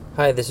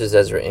Hi, this is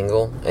Ezra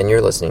Engel, and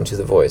you're listening to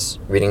The Voice,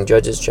 reading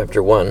Judges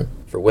chapter 1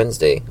 for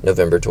Wednesday,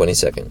 November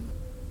 22nd.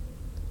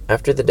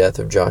 After the death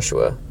of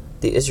Joshua,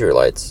 the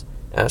Israelites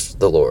asked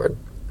the Lord,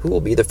 "Who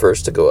will be the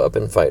first to go up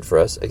and fight for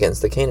us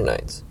against the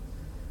Canaanites?"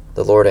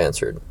 The Lord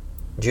answered,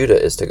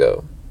 "Judah is to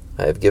go.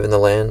 I have given the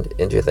land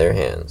into their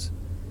hands."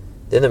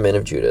 Then the men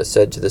of Judah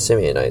said to the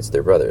Simeonites,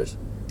 their brothers,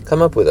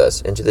 "Come up with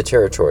us into the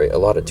territory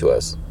allotted to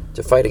us,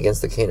 to fight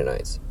against the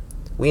Canaanites.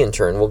 We in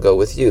turn will go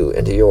with you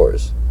into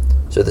yours."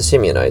 So the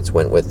Simeonites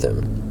went with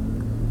them.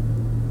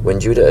 When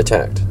Judah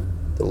attacked,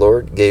 the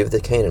Lord gave the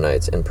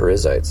Canaanites and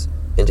Perizzites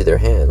into their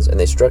hands, and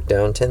they struck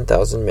down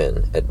 10,000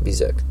 men at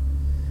Bezek.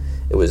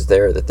 It was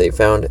there that they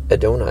found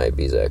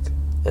Adoni-Bezek,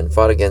 and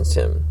fought against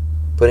him,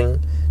 putting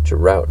to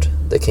rout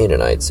the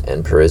Canaanites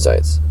and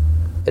Perizzites.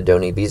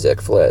 Adoni-Bezek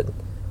fled,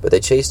 but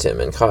they chased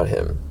him and caught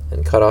him,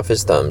 and cut off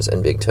his thumbs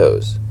and big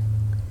toes.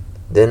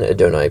 Then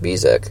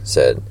Adoni-Bezek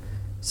said,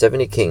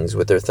 70 kings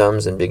with their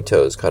thumbs and big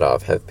toes cut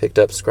off have picked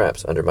up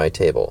scraps under my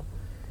table.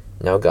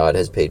 Now God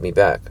has paid me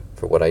back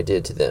for what I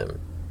did to them.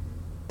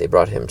 They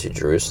brought him to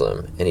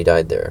Jerusalem, and he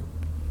died there.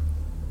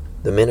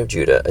 The men of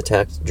Judah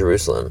attacked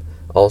Jerusalem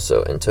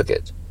also and took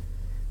it.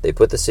 They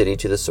put the city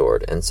to the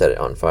sword and set it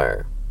on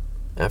fire.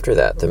 After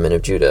that, the men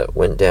of Judah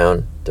went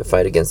down to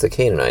fight against the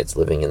Canaanites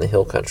living in the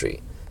hill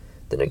country,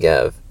 the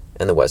Negev,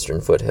 and the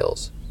western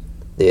foothills.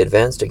 They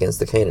advanced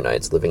against the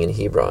Canaanites living in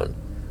Hebron,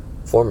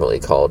 formerly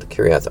called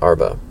Kiriath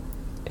Arba,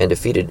 and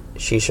defeated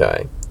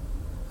Sheshai,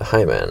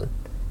 Ahiman,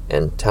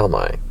 and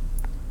Talmai.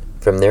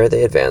 From there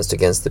they advanced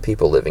against the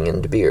people living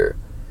in Debir,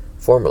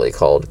 formerly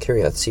called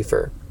Kiriath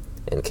Sepher,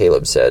 and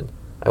Caleb said,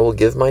 "I will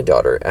give my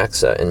daughter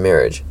Achsah in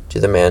marriage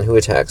to the man who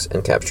attacks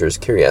and captures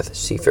Kiriath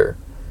Sepher."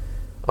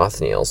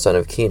 Othniel, son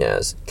of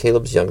Kenaz,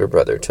 Caleb's younger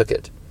brother, took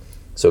it.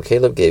 So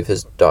Caleb gave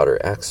his daughter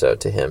Achsah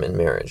to him in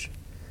marriage.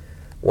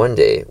 One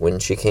day, when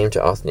she came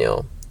to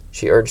Othniel,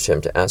 she urged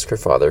him to ask her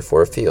father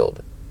for a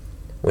field.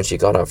 When she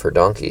got off her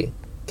donkey,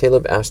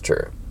 Caleb asked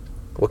her,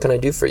 "What can I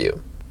do for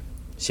you?"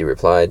 She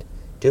replied,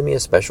 "Do me a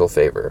special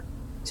favor.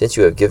 Since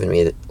you have given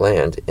me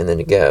land in the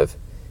Negev,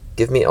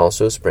 give me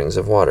also springs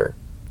of water."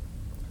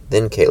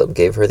 Then Caleb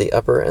gave her the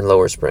upper and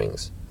lower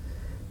springs.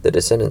 The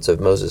descendants of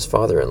Moses'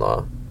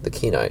 father-in-law, the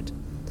Kenite,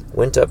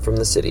 went up from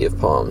the city of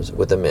palms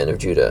with the men of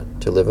Judah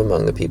to live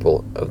among the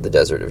people of the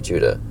desert of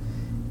Judah,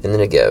 in the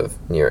Negev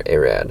near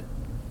Arad.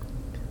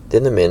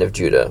 Then the men of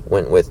Judah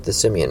went with the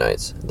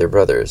Simeonites, their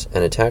brothers,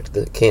 and attacked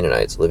the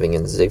Canaanites living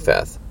in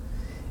Zephath,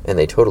 and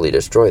they totally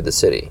destroyed the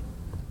city.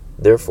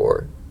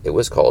 Therefore it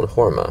was called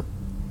Hormah.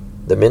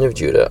 The men of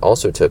Judah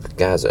also took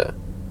Gaza,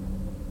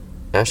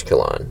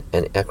 Ashkelon,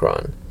 and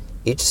Ekron,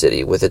 each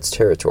city with its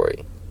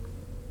territory.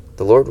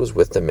 The Lord was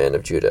with the men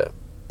of Judah.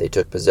 They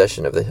took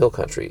possession of the hill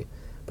country,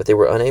 but they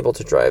were unable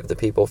to drive the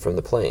people from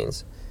the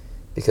plains,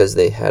 because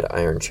they had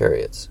iron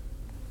chariots.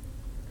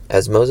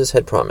 As Moses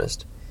had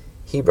promised,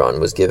 Hebron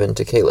was given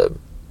to Caleb,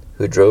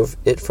 who drove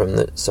it from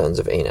the sons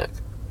of Anak.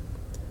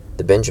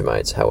 The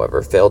Benjamites,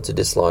 however, failed to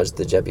dislodge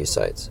the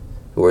Jebusites,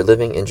 who were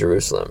living in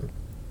Jerusalem.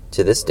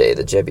 To this day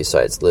the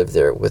Jebusites live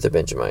there with the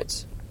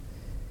Benjamites.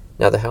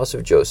 Now the house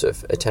of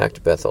Joseph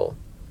attacked Bethel,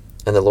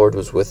 and the Lord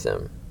was with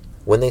them,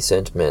 when they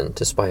sent men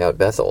to spy out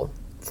Bethel,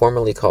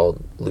 formerly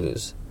called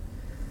Luz.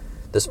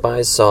 The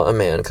spies saw a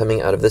man coming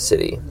out of the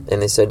city,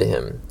 and they said to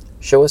him,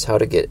 "Show us how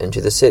to get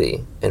into the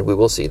city, and we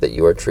will see that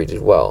you are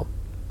treated well."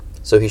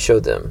 So he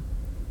showed them,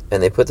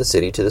 and they put the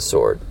city to the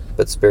sword,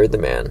 but spared the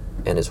man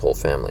and his whole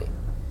family.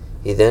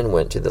 He then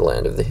went to the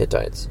land of the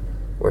Hittites,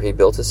 where he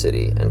built a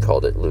city and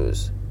called it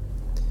Luz,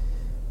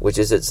 which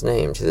is its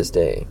name to this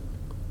day.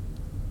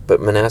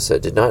 But Manasseh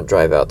did not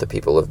drive out the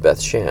people of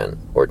Beth-shan,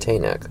 or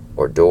Tanakh,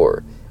 or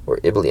Dor, or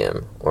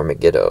Ibleam, or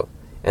Megiddo,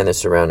 and the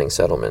surrounding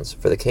settlements,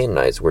 for the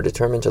Canaanites were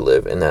determined to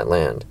live in that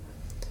land.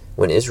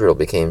 When Israel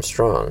became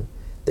strong,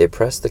 they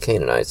pressed the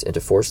Canaanites into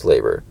forced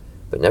labor,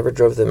 but never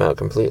drove them out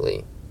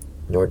completely.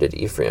 Nor did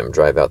Ephraim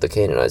drive out the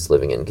Canaanites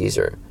living in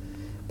Gezer,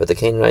 but the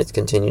Canaanites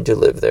continued to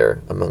live there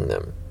among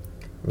them.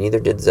 Neither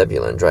did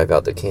Zebulun drive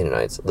out the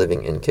Canaanites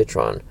living in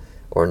Kitron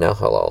or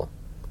Nahalal,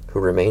 who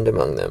remained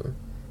among them,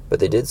 but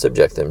they did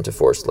subject them to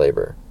forced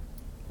labor.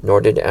 Nor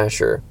did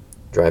Asher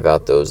drive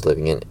out those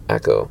living in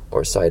Akko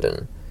or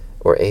Sidon,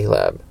 or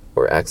Ahlab,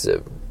 or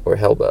Akzib, or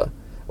Helba,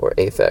 or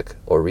Aphek,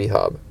 or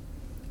Rehob.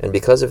 And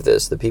because of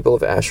this, the people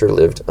of Asher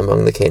lived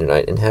among the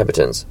Canaanite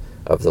inhabitants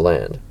of the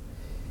land.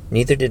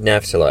 Neither did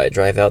Naphtali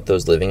drive out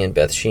those living in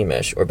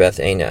Beth-shemesh or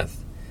Beth-anath,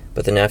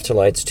 but the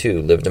Naphtalites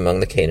too lived among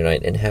the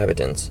Canaanite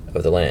inhabitants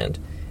of the land,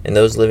 and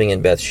those living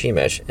in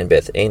Beth-shemesh and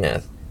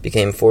Beth-anath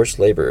became forced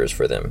laborers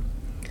for them.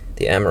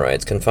 The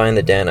Amorites confined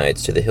the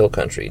Danites to the hill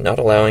country, not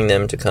allowing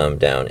them to come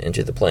down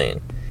into the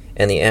plain.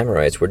 And the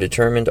Amorites were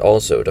determined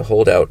also to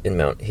hold out in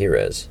Mount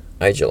Heres,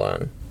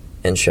 Aijalon,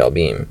 and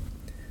Shalbim.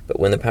 But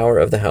when the power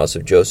of the house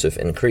of Joseph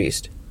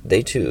increased,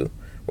 they too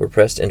were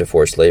pressed into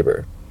forced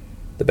labor.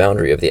 The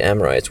boundary of the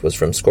Amorites was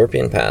from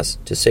Scorpion Pass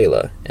to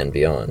Selah and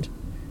beyond.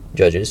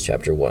 Judges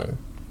chapter 1.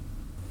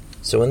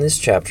 So in this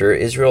chapter,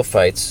 Israel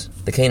fights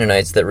the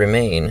Canaanites that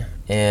remain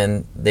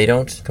and they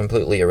don't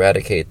completely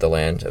eradicate the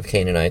land of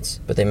Canaanites,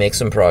 but they make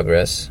some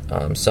progress.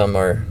 Some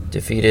are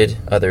defeated,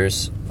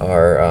 others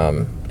are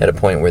at a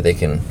point where they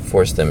can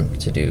force them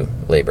to do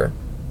labor.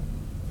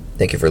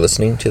 Thank you for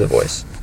listening to The Voice.